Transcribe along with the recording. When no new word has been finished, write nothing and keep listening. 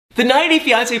The 90 Day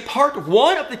Fiance Part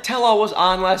 1 of the tell-all was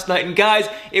on last night, and guys,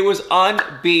 it was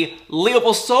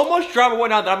unbelievable. So much drama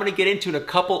went on that I'm going to get into in a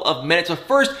couple of minutes. But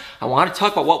first, I want to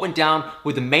talk about what went down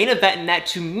with the main event, and that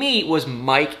to me was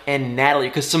Mike and Natalie,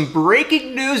 because some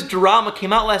breaking news drama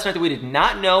came out last night that we did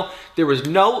not know. There was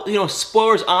no,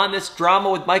 spoilers on this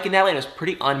drama with Mike and Natalie, and it was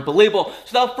pretty unbelievable.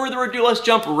 So without further ado, let's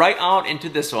jump right on into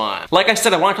this one. Like I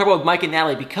said, I want to talk about Mike and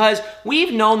Natalie because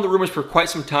we've known the rumors for quite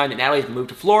some time that Natalie's moved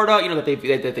to Florida,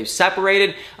 that they've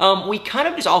separated. We kind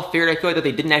of just all feared, I feel like, that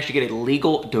they didn't actually get a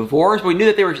legal divorce, but we knew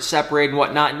that they were separated and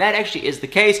whatnot, and that actually is the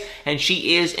case, and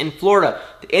she is in Florida.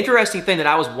 The interesting thing that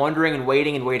I was wondering and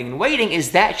waiting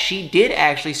is that she did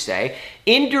actually say,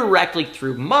 indirectly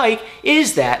through Mike,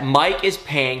 is that Mike is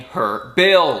paying her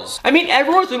bills. I mean,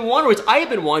 everyone's been wondering, I have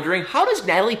been wondering, how does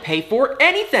Natalie pay for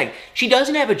anything? She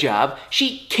doesn't have a job,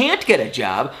 she can't get a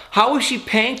job, how is she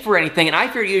paying for anything? And I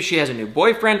figured either she has a new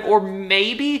boyfriend, or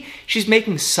maybe she's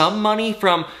making some money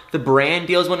from the brand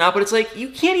deals and whatnot, but it's like, you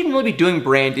can't even really be doing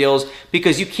brand deals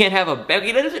because you can't have it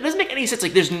doesn't make any sense.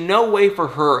 Like, there's no way for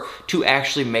her to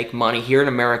actually make money here in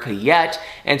America yet.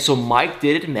 And so Mike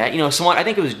did admit, someone, I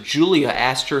think it was Julia,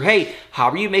 asked her, hey, how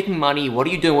are you making money? What are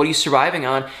you doing? What are you surviving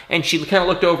on? And she kind of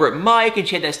looked over at Mike and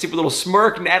she had that stupid little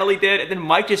smirk, Natalie did, and then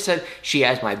Mike just said, she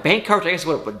has my bank card, I guess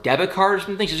what debit card or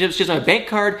something, she has my bank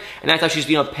card, and I thought she's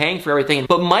paying for everything.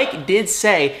 But Mike did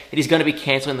say that he's gonna be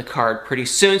canceling the card pretty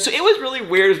soon. So it was really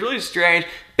weird, it was really strange.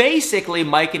 Basically,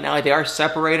 Mike and Natalie, they are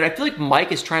separated. I feel like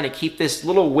Mike is trying to keep this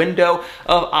little window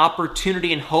of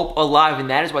opportunity and hope alive, and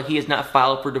that is why he has not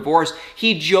filed for divorce.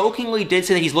 He jokingly did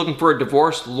say that he's looking for a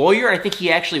divorce lawyer. I think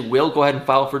he actually will go ahead and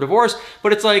file for divorce,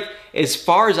 but it's like, as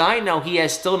far as I know, he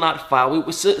has still not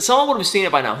filed. Someone would have seen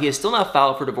it by now. He has still not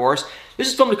filed for divorce. This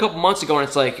was filmed a couple months ago, and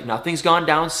it's like, nothing's gone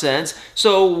down since.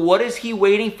 So what is he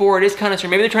waiting for? It is kind of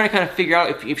strange. Maybe they're trying to kind of figure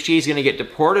out if she's going to get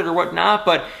deported or whatnot,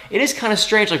 but it is kind of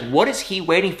strange. Like, what is he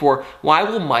waiting for? Why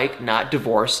will Mike not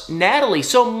divorce Natalie?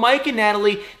 So Mike and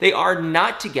Natalie, they are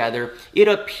not together. It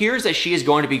appears that she is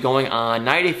going to be going on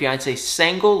 90 Day Fiance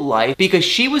Single Life because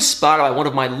she was spotted by one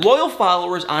of my loyal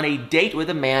followers on a date with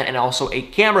a man and also a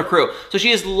camera crew. So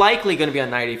she is likely going to be on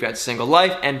 90 Day Fiance Single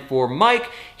Life. And for Mike,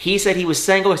 he said he was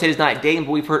single. He said he's not dating,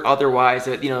 but we've heard otherwise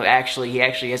that, he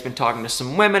actually has been talking to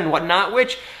some women and whatnot,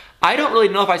 which I don't really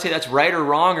know if I say that's right or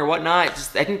wrong or whatnot.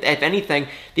 I think, if anything,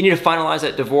 they need to finalize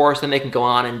that divorce, then they can go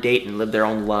on and date and live their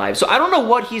own lives. So I don't know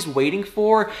what he's waiting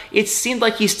for. It seemed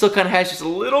like he still kind of has just a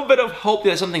little bit of hope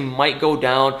that something might go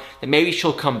down, that maybe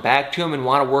she'll come back to him and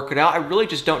want to work it out. I really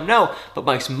just don't know. But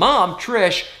Mike's mom,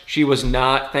 Trish, she was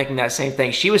not thinking that same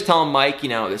thing. She was telling Mike,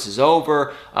 this is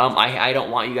over. I don't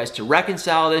want you guys to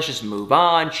reconcile this. Just move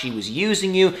on. She was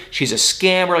using you. She's a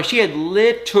scammer. Like, she had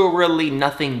literally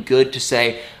nothing good to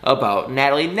say about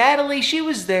Natalie. Natalie, she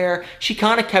was there. She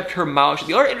kind of kept her mouth.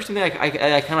 The other interesting thing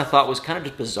I kind of thought was kind of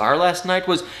just bizarre last night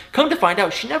was, come to find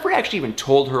out, she never actually even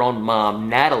told her own mom,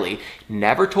 Natalie,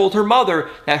 never told her mother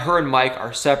that her and Mike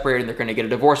are separated and they're going to get a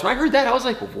divorce. When I heard that, I was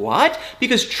like, what?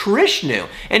 Because Trish knew.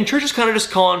 And Trish was kind of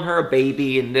just calling her a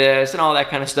baby and this and all that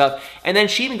kind of stuff. And then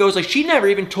she even goes like, she never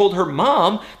even told her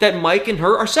mom that Mike and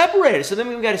her are separated. So then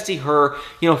we got to see her,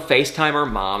 FaceTime her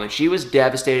mom, and she was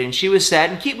devastated and she was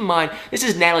sad. And keep in mind, this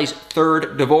is Natalie's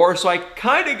third divorce, so I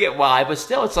kind of get why, but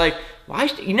still, it's like, why?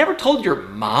 You never told your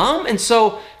mom? And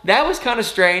so that was kind of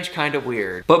strange, kind of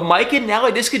weird. But Mike and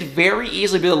Natalie, this could very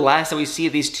easily be the last that we see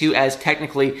of these two as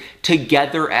technically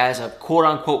together as a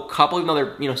quote-unquote couple, even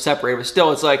though they're, separated, but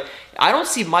still, it's like, I don't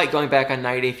see Mike going back on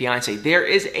 90 Day Fiance. There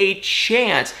is a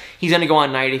chance he's gonna go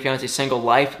on 90 Day Fiance Single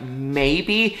Life,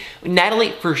 maybe.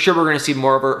 Natalie, for sure, we're gonna see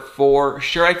more of her, for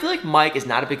sure. I feel like Mike is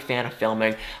not a big fan of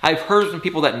filming. I've heard from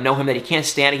people that know him that he can't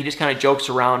stand it. He just kind of jokes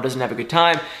around, doesn't have a good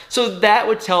time. So that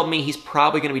would tell me he's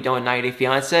probably gonna be done with 90 Day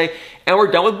Fiance. And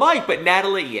we're done with Mike, but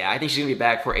Natalie, yeah, I think she's gonna be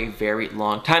back for a very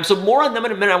long time. So more on them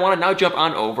in a minute. I wanna now jump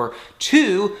on over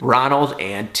to Ronald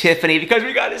and Tiffany because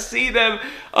we got to see them.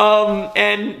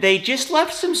 And they just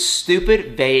left some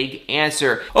stupid, vague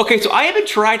answer. Okay, so I have been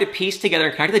trying to piece together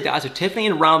and connect the dots of Tiffany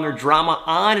and Ronald, their drama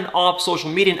on and off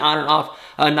social media and on and off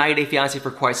 90 Day Fiance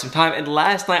for quite some time. And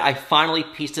last night, I finally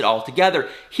pieced it all together.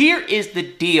 Here is the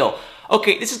deal.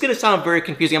 Okay, this is gonna sound very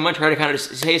confusing. I'm gonna try to kind of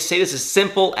say this as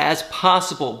simple as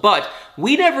possible, but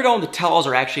we never know when the tell-alls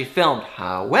are actually filmed.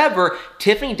 However,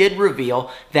 Tiffany did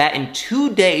reveal that in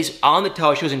 2 days on the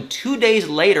tell-all, she goes, in 2 days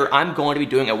later, I'm going to be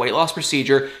doing a weight loss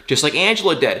procedure just like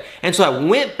Angela did. And so I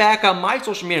went back on my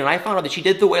social media and I found out that she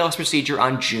did the weight loss procedure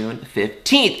on June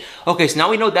 15th. Okay, so now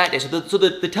we know that day. So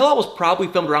the tell-all was probably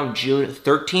filmed around June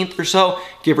 13th or so,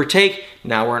 give or take.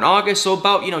 Now we're in August, so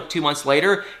about, 2 months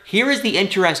later. Here is the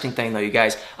interesting thing though, you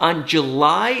guys. On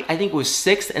July, I think it was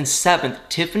 6th and 7th,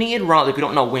 Tiffany and Ronald, if you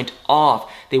don't know, went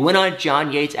off. They went on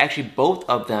John Yates, actually both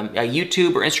of them,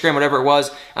 YouTube or Instagram, whatever it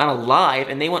was, on a live,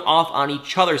 and they went off on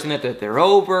each other saying that they're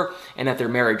over and that their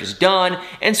marriage is done.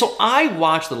 And so I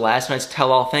watched the last night's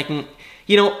tell-all thinking,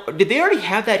 did they already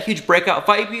have that huge breakout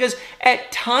fight? Because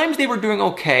at times they were doing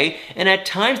okay, and at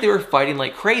times they were fighting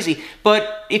like crazy.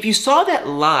 But if you saw that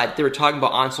live they were talking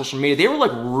about on social media, they were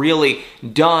like really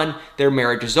done. Their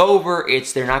marriage is over.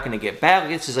 They're not going to get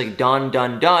back. It's just like done,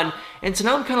 done, done. And so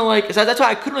now I'm kind of like, that's why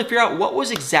I couldn't really figure out what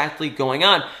was exactly going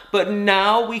on. But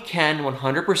now we can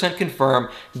 100% confirm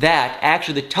that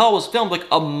actually the tell-all was filmed like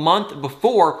a month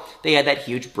before they had that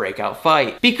huge breakout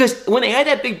fight. Because when they had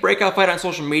that big breakout fight on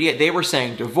social media, they were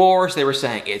saying divorce, they were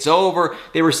saying it's over,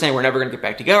 they were saying we're never gonna get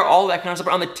back together, all that kind of stuff.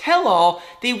 But on the tell-all,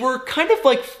 they were kind of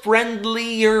like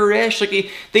friendlier-ish.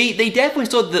 Like they definitely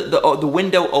saw the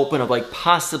window open of like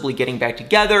possibly getting back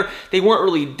together. They weren't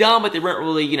really done, but they weren't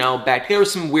really, back together. There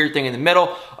was some weird thing in the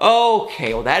middle.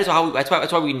 Okay, well that's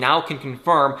why we now can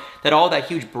confirm that all that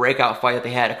huge breakout fight that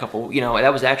they had a couple,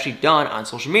 that was actually done on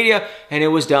social media, and it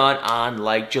was done on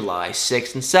like July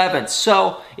 6th and 7th.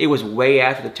 So it was way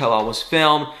after the tell-all was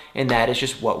filmed, and that is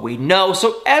just what we know.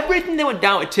 So everything that went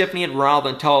down with Tiffany and Ronald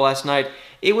and tell-all last night,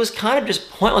 it was kind of just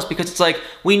pointless because it's like,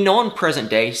 we know in present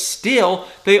day, still,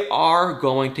 they are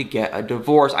going to get a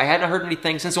divorce. I hadn't heard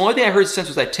anything since. The only thing I heard since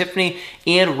was that Tiffany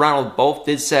and Ronald both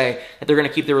did say that they're going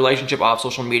to keep their relationship off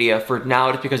social media for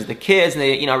now just because of the kids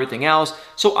and everything else.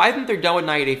 So I think they're done with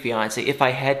 90 Day Fiance. If I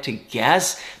had to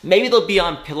guess, maybe they'll be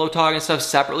on Pillow Talk and stuff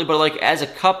separately, but like as a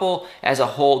couple, as a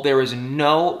whole, there is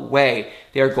no way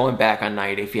they are going back on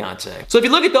 90 Day Fiance. So if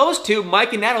you look at those two,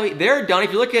 Mike and Natalie, they're done.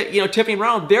 If you look at, Tiffany and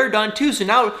Ronald, they're done too. So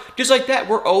now, just like that,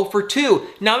 we're 0 for 2.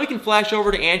 Now we can flash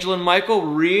over to Angela and Michael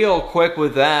real quick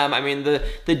with them. I mean,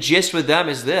 the gist with them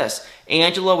is this.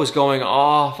 Angela was going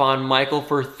off on Michael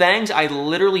for things I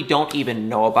literally don't even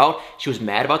know about. She was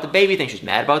mad about the baby thing. She was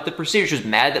mad about the procedure. She was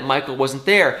mad that Michael wasn't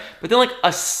there. But then like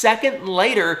a second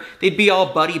later, they'd be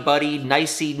all buddy-buddy,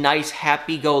 nicey, nice,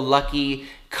 happy-go-lucky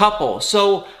couple.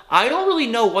 So I don't really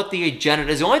know what the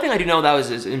agenda is. The only thing I do know that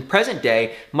is in present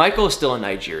day, Michael is still in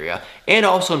Nigeria, and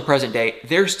also in present day,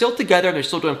 they're still together and they're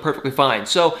still doing perfectly fine.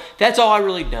 So that's all I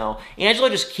really know. Angela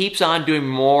just keeps on doing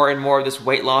more and more of this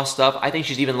weight loss stuff. I think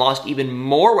she's even lost even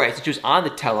more weight since she was on the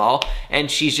tell-all, and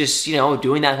she's just,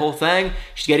 doing that whole thing.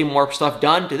 She's getting more stuff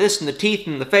done to this and the teeth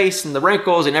and the face and the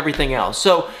wrinkles and everything else.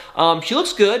 So she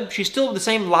looks good. She's still the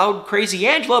same loud, crazy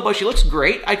Angela, but she looks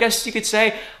great, I guess you could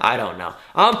say. I don't know.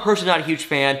 I'm personally not a huge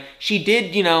fan. She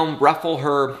did, ruffle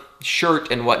her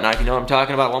shirt and whatnot, if you know what I'm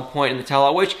talking about, at one point in the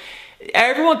tell-all, which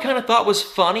everyone kind of thought was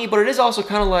funny, but it is also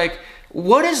kind of like,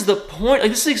 what is the point?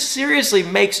 Like, this thing seriously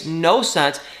makes no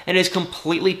sense and is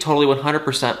completely, totally,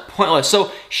 100% pointless.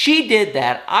 So she did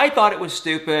that. I thought it was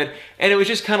stupid, and it was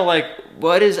just kind of like,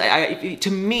 what is,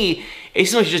 to me, it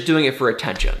seems like she's just doing it for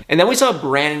attention. And then we saw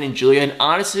Brandon and Julia, and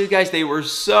honestly, you guys, they were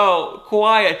so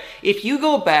quiet. If you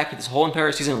go back at this whole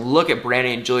entire season and look at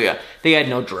Brandon and Julia, they had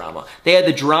no drama. They had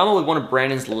the drama with one of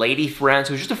Brandon's lady friends,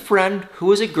 who was just a friend, who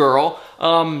was a girl,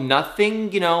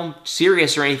 nothing,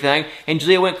 serious or anything, and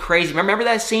Julia went crazy. Remember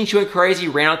that scene? She went crazy,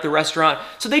 ran out the restaurant.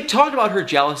 So they talked about her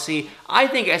jealousy. I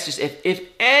think that's just, if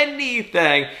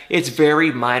anything, it's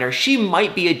very minor. She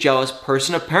might be a jealous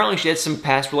person. Apparently she had some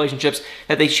past relationships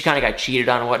that she kind of got cheated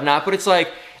on and whatnot, but it's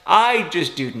like, I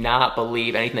just do not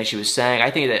believe anything that she was saying.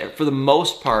 I think that for the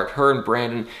most part, her and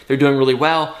Brandon, they're doing really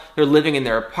well. They're living in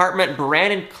their apartment.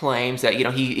 Brandon claims that,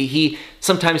 he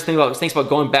sometimes thinks about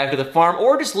going back to the farm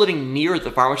or just living near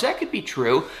the farm, which that could be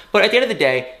true. But at the end of the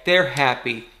day, they're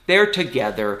happy. They're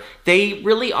together. They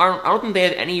really aren't, I don't think they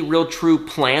have any real true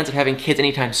plans of having kids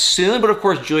anytime soon. But of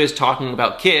course, Julia's talking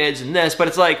about kids and this, but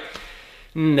it's like,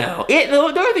 no. The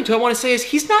other thing too I want to say is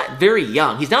he's not very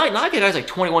young. He's not like a guy's like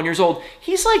 21 years old.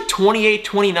 He's like 28,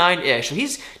 29-ish. So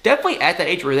he's definitely at that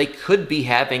age where they could be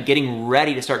getting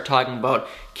ready to start talking about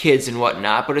kids and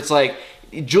whatnot. But it's like,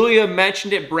 Julia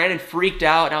mentioned it, Brandon freaked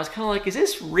out, and I was kind of like, is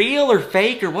this real or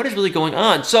fake, or what is really going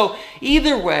on? So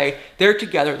either way, they're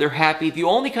together, they're happy. The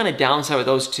only kind of downside with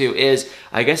those two is,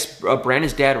 I guess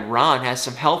Brandon's dad, Ron, has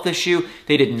some health issue.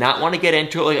 They did not want to get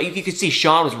into it. Like, you could see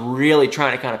Sean was really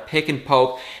trying to kind of pick and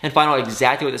poke and find out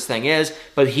exactly what this thing is,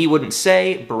 but he wouldn't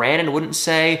say, Brandon wouldn't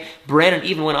say. Brandon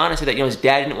even went on and said that, his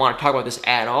dad didn't want to talk about this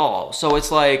at all. So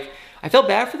it's like, I felt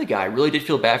bad for the guy. I really did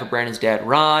feel bad for Brandon's dad,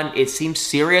 Ron. It seems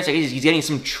serious. I guess he's getting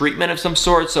some treatment of some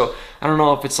sort, so I don't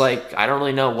know if it's like, I don't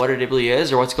really know what it really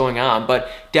is or what's going on, but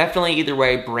definitely either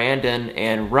way, Brandon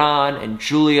and Ron and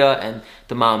Julia and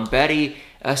the mom, Betty,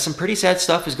 some pretty sad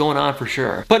stuff is going on for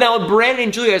sure. But now with Brandon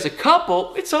and Julia as a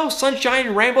couple, it's all sunshine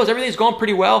and rainbows, everything's going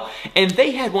pretty well, and they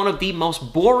had one of the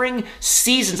most boring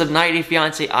seasons of 90 Day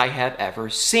Fiance I have ever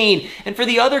seen. And for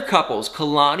the other couples,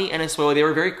 Kalani and Asuelo, they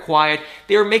were very quiet.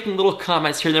 They were making little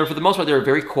comments here and there. For the most part, they were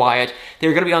very quiet. They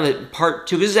were gonna be on the part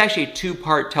 2. This is actually a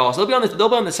 2-part tell-all. So they'll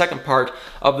be on the second part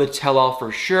of the tell-all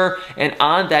for sure. And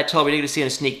on that tell-all, we get to see in a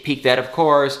sneak peek that, of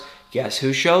course, guess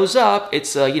who shows up?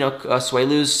 It's,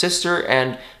 Suelu's sister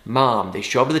and mom. They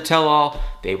show up to the tell-all.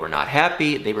 They were not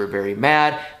happy. They were very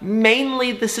mad.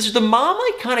 Mainly the sister. The mom,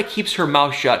 like, kind of keeps her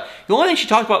mouth shut. The only thing she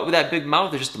talked about with that big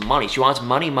mouth is just the money. She wants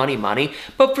money, money, money.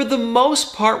 But for the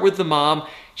most part with the mom,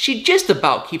 she just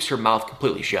about keeps her mouth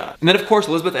completely shut. And then, of course,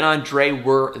 Elizabeth and Andre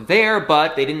were there,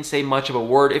 but they didn't say much of a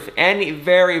word, if any.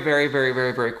 Very, very, very,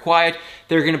 very, very quiet.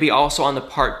 They're going to be also on the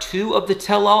part 2 of the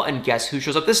tell-all, and guess who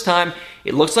shows up this time?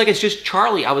 It looks like it's just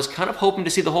Charlie. I was kind of hoping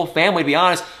to see the whole family, to be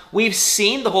honest. We've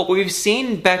seen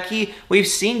Becky, we've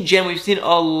seen Jen, we've seen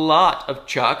a lot of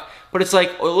Chuck, but it's like,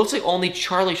 it looks like only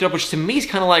Charlie showed up, which to me is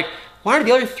kind of like, why did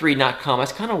the other 3 not come?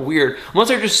 That's kind of weird. Unless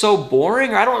they're just so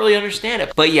boring, or I don't really understand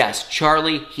it. But yes,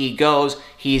 Charlie, he goes,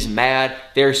 he's mad.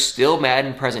 They're still mad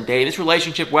in present day. This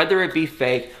relationship, whether it be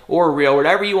fake or real,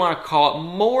 whatever you want to call it,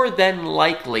 more than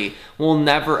likely will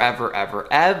never, ever,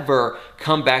 ever, ever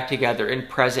come back together in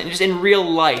present, and just in real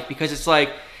life, because it's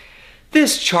like,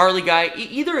 this Charlie guy,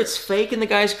 either it's fake and the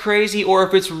guy's crazy, or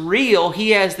if it's real,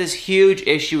 he has this huge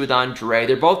issue with Andre.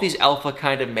 They're both these alpha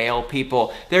kind of male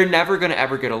people. They're never gonna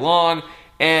ever get along,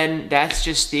 and that's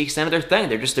just the extent of their thing.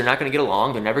 They're not gonna get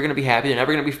along. They're never gonna be happy. They're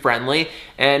never gonna be friendly,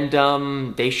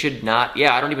 and they should not.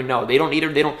 Yeah, I don't even know. They don't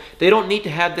need to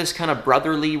have this kind of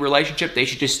brotherly relationship. They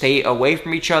should just stay away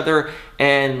from each other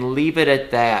and leave it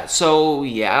at that. So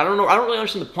yeah, I don't know. I don't really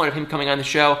understand the point of him coming on the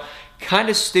show. Kind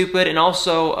of stupid. And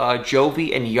also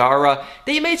Jovi and Yara,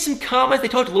 they made some comments. They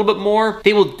talked a little bit more.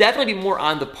 They will definitely be more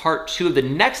on the part 2 of the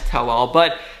next tell-all,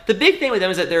 but the big thing with them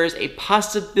is that there is a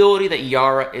possibility that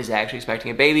Yara is actually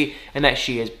expecting a baby and that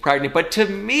she is pregnant. But to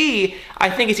me, I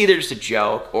think it's either just a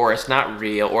joke, or it's not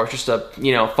real, or it's just a,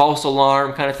 false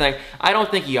alarm kind of thing. I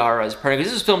don't think Yara is pregnant,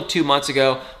 because this was filmed 2 months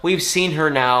ago. We've seen her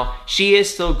now. She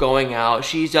is still going out.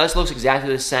 She just looks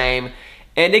exactly the same.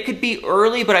 And it could be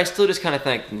early, but I still just kind of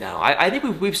think, no. I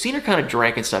think we've seen her kind of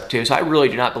drink and stuff too, so I really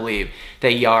do not believe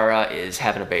that Yara is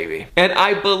having a baby. And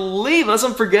I believe, unless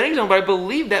I'm forgetting something, but I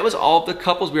believe that was all of the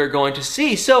couples we are going to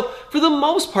see. So for the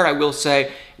most part, I will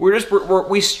say,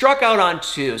 we struck out on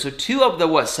 2. So 2 of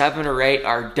the, 7 or 8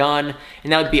 are done.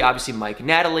 And that would be obviously Mike and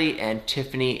Natalie, and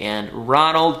Tiffany and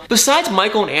Ronald. Besides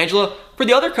Michael and Angela, for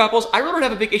the other couples, I really don't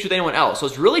have a big issue with anyone else. So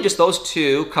it's really just those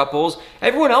 2 couples.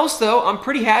 Everyone else, though, I'm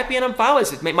pretty happy and I'm fine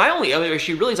with it. My only other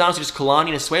issue really is honestly just Kalani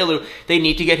and Asuelo. They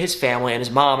need to get his family and his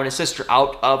mom and his sister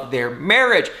out of their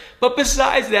marriage. But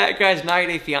besides that, guys,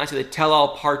 90 Day Fiance, the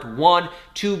tell-all part 1,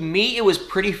 to me, it was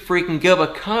pretty freaking good.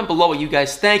 But comment below what you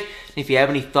guys think. And if you have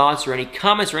any thoughts or any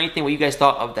comments or anything, what you guys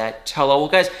thought of that tell-all. Well,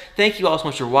 guys, thank you all so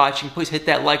much for watching. Please hit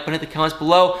that like button, hit the comments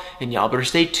below. And y'all better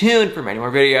stay tuned for many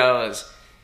more videos.